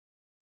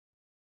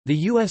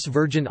The U.S.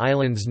 Virgin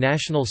Islands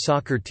national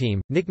soccer team,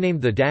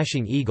 nicknamed the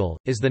Dashing Eagle,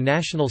 is the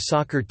national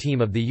soccer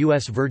team of the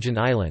U.S. Virgin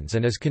Islands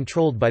and is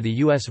controlled by the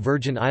U.S.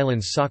 Virgin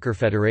Islands Soccer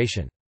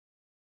Federation.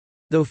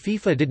 Though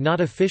FIFA did not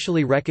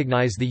officially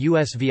recognize the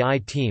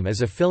USVI team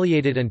as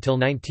affiliated until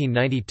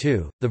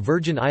 1992, the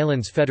Virgin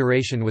Islands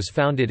Federation was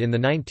founded in the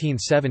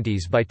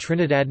 1970s by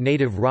Trinidad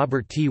native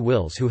Robert T.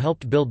 Wills, who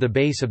helped build the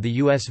base of the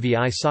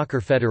USVI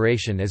Soccer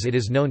Federation as it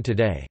is known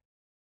today.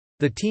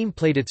 The team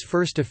played its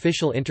first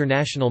official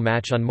international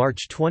match on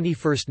March 21,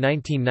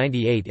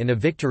 1998 in a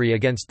victory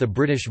against the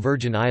British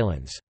Virgin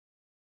Islands.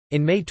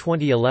 In May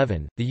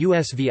 2011, the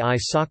USVI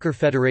Soccer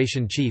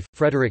Federation chief,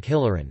 Frederick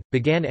Hilleran,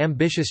 began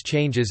ambitious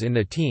changes in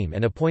the team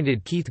and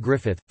appointed Keith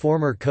Griffith,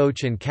 former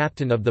coach and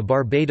captain of the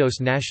Barbados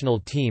national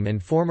team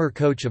and former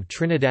coach of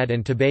Trinidad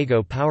and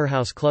Tobago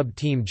powerhouse club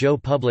team Joe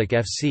Public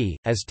FC,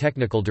 as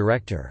technical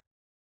director.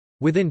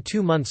 Within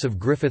 2 months of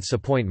Griffith's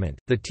appointment,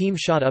 the team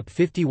shot up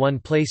 51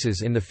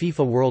 places in the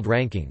FIFA World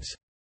Rankings.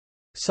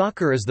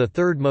 Soccer is the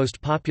third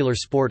most popular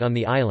sport on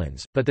the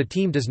islands, but the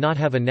team does not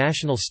have a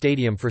national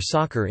stadium for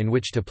soccer in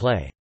which to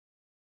play.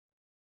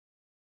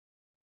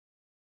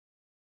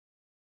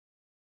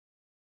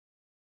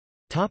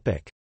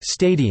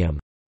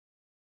 Stadium.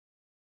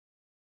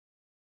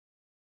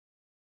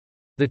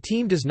 The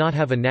team does not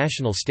have a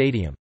national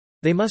stadium.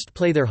 They must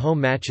play their home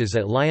matches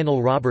at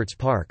Lionel Roberts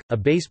Park, a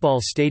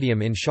baseball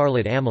stadium in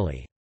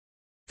Charlotte-Amalie.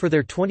 For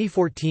their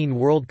 2014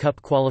 World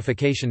Cup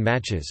qualification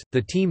matches,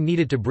 the team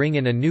needed to bring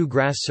in a new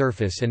grass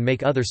surface and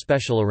make other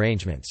special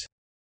arrangements.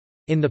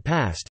 In the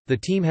past, the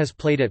team has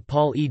played at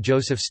Paul E.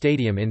 Joseph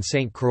Stadium in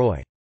St.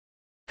 Croix.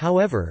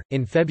 However,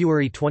 in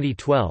February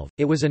 2012,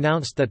 it was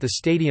announced that the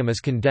stadium is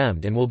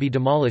condemned and will be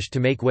demolished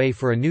to make way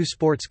for a new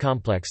sports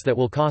complex that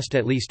will cost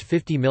at least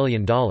 $50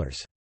 million.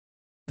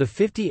 The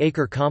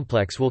 50-acre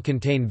complex will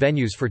contain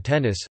venues for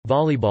tennis,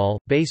 volleyball,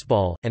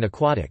 baseball, and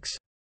aquatics.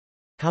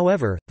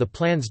 However, the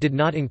plans did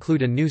not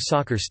include a new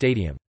soccer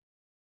stadium.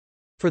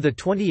 For the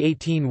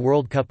 2018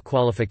 World Cup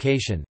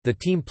qualification, the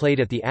team played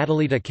at the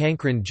Adelita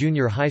Cancrin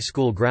Junior High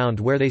School ground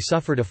where they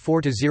suffered a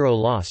 4-0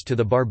 loss to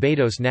the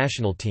Barbados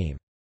national team.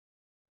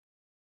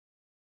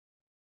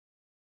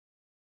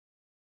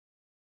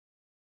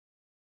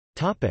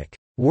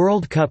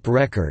 World Cup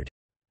record.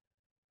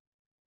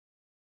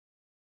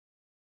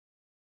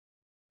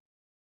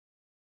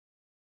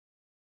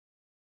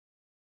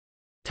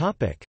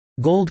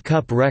 Gold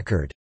Cup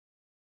record.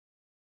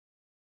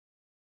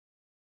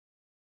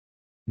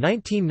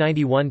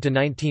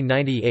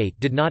 1991–1998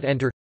 did not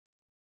enter.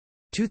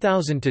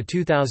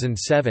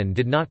 2000–2007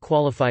 did not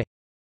qualify.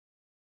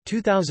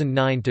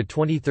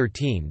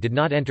 2009–2013 did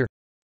not enter.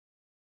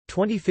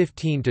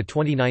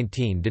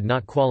 2015–2019 did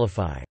not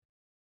qualify.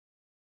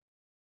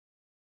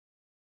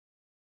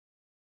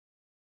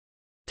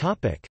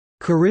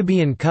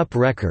 Caribbean Cup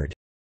record.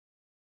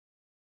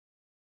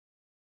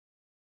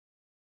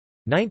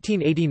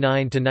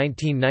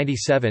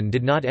 1989–1997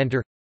 did not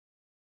enter.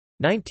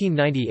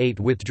 1998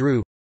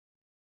 withdrew.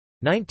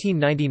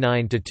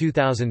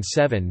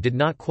 1999–2007 did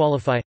not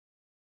qualify.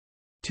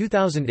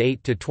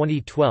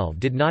 2008–2012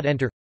 did not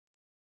enter.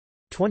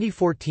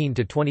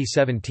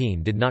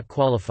 2014–2017 did not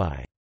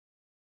qualify.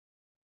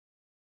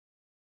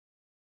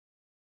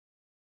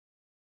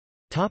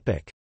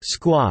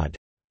 Squad.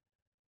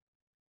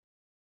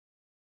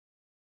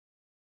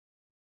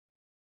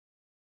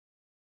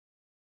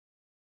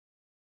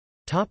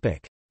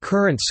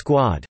 Current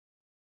squad.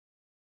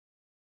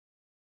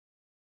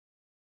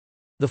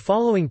 The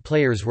following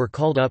players were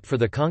called up for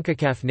the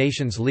CONCACAF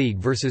Nations League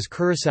vs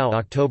Curaçao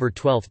October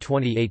 12,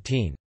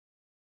 2018.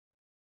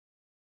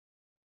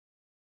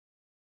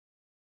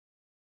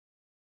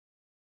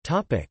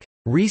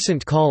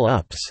 Recent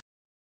call-ups.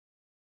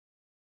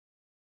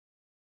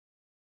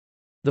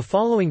 The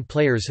following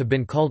players have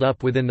been called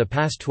up within the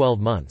past 12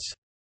 months.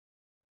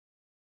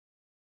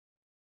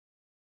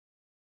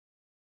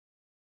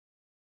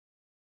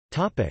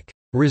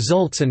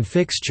 Results and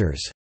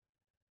fixtures.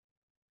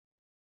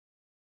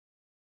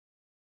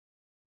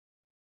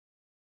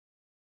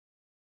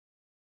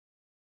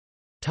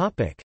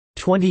 Topic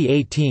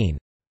 2018.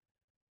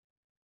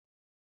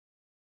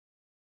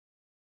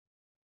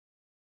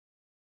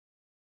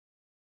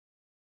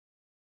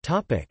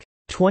 Topic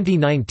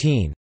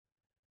 2019.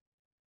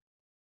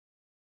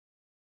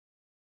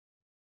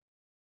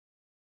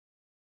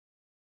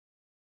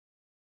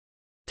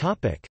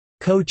 Topic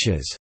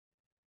Coaches.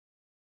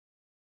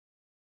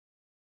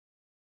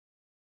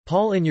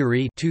 Paul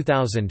Inyuri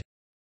 2000,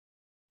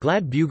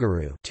 Glad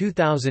Bugaru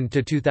 2000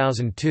 to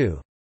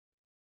 2002,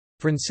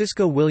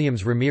 Francisco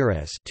Williams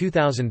Ramirez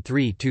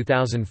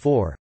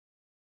 2003-2004,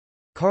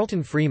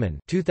 Carlton Freeman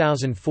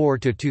 2004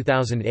 to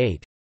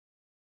 2008,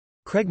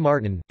 Craig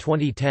Martin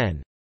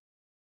 2010,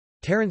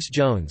 Terrence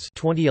Jones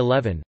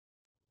 2011,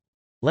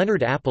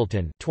 Leonard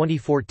Appleton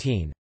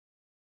 2014,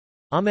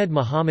 Ahmed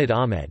Muhammad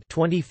Ahmed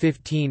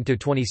 2015 to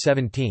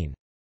 2017,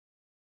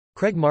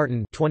 Craig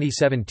Martin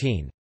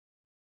 2017,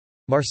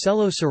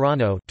 Marcelo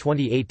Serrano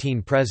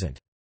 2018 present.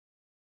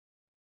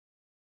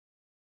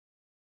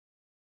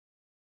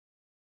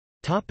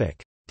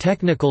 Topic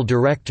Technical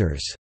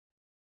directors: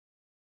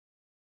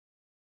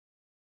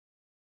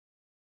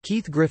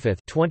 Keith Griffith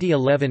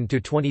 2011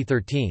 to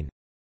 2013,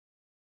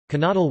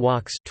 Conadal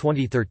Walks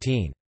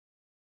 2013.